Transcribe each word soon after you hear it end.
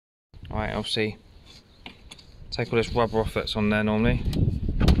Right, obviously take all this rubber off that's on there normally.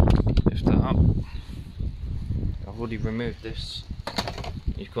 Lift that up. I've already removed this.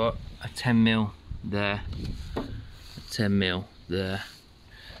 You've got a 10mm there, a 10mm there,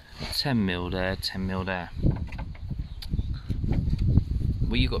 a 10mm there, 10mm there.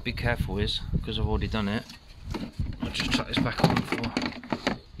 What you've got to be careful is, because I've already done it, I'll just chuck this back on before.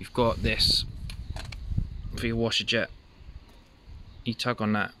 You've got this for your washer jet. You tug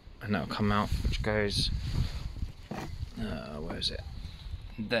on that and that'll come out, which goes, where is it?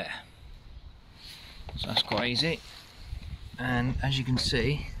 There. So that's quite easy. And as you can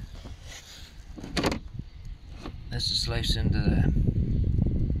see, there's the slow cylinder there.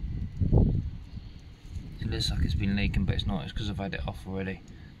 It looks like it's been leaking, but it's not. It's because I've had it off already,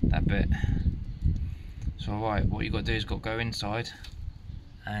 that bit. So alright, what you've got to do is got to go inside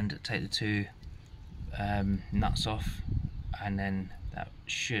and take the two nuts off, and then that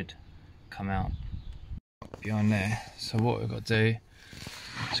should come out behind there. So what we've got to do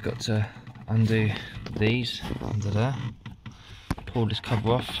is got to undo these under there, pull this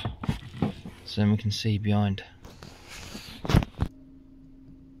cover off, so then we can see behind.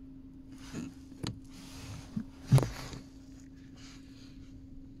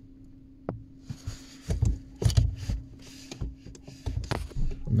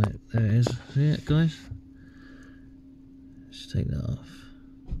 There it is. See it, guys? Just take that off.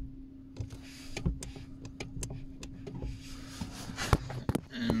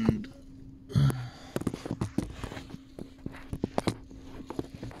 And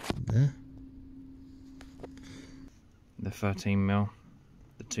there. The 13mm,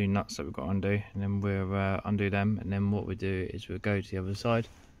 the two nuts that we've got to undo, and then we'll undo them, and then what we do is we'll go to the other side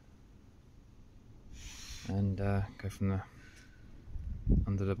and go from there,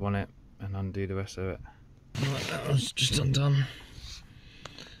 under the bonnet, and undo the rest of it. Right, that one's just undone,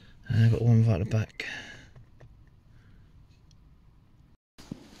 and I've got one right at the back.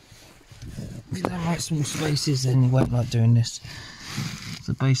 If you don't like small spaces, then you won't like doing this.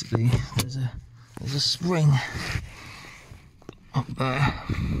 So basically, there's a spring up there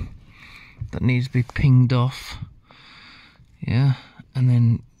that needs to be pinged off, yeah, and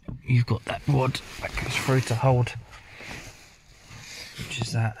then you've got that rod that goes through to hold, which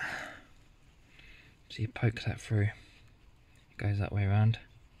is that. So you poke that through, it goes that way around.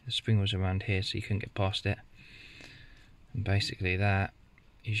 The spring was around here, so you couldn't get past it, and basically that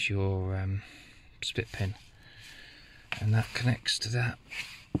is your split pin, and that connects to that,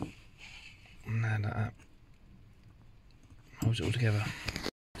 and then that holds it all together.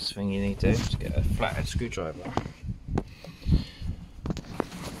 This thing you need to do is get a flathead screwdriver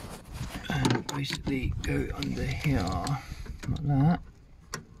and basically go under here like that,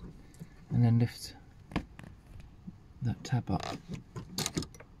 and then lift that tab up.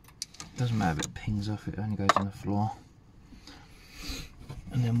 Doesn't matter if it pings off, it only goes on the floor.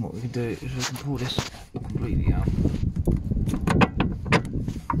 And then what we can do is we can pull this completely out.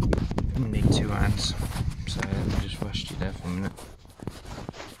 We need two hands, so let me just rest you there for a minute.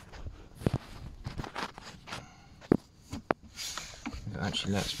 It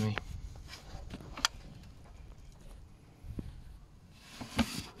actually lets me.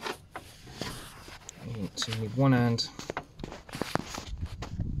 So you need one hand.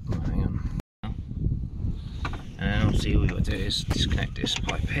 Oh, hang on. And obviously all you've got to do is disconnect this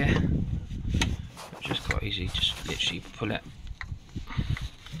pipe here, which is quite easy, just literally pull it.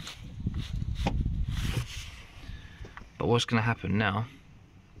 But what's going to happen now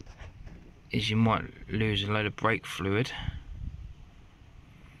is you might lose a load of brake fluid,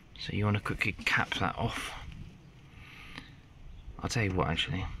 so you want to quickly cap that off. I'll tell you what,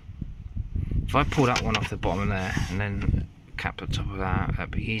 actually, if I pull that one off the bottom there and then cap the top of that,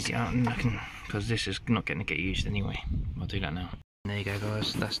 that'd be easier, and I can, because this is not going to get used anyway. I'll do that now. There you go,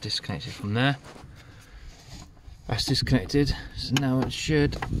 guys, that's disconnected from there. That's disconnected, so now it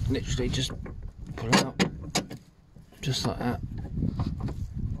should literally just pull out, just like that.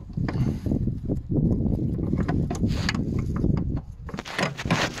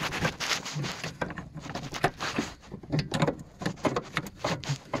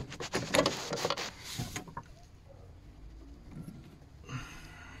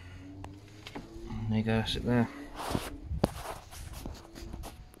 There you go, that's it there.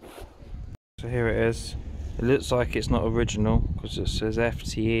 So here it is. It looks like it's not original because it says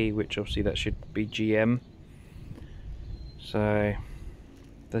FTE, which obviously that should be GM. So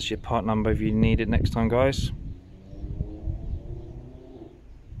that's your part number if you need it next time, guys.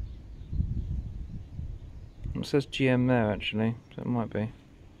 It says GM there actually, so it might be. I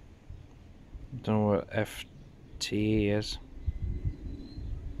don't know what FTE is.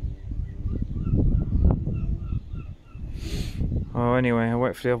 Well, anyway, I'll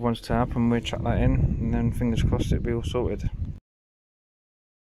wait for the other ones to happen, we'll chuck that in, and then fingers crossed it'll be all sorted.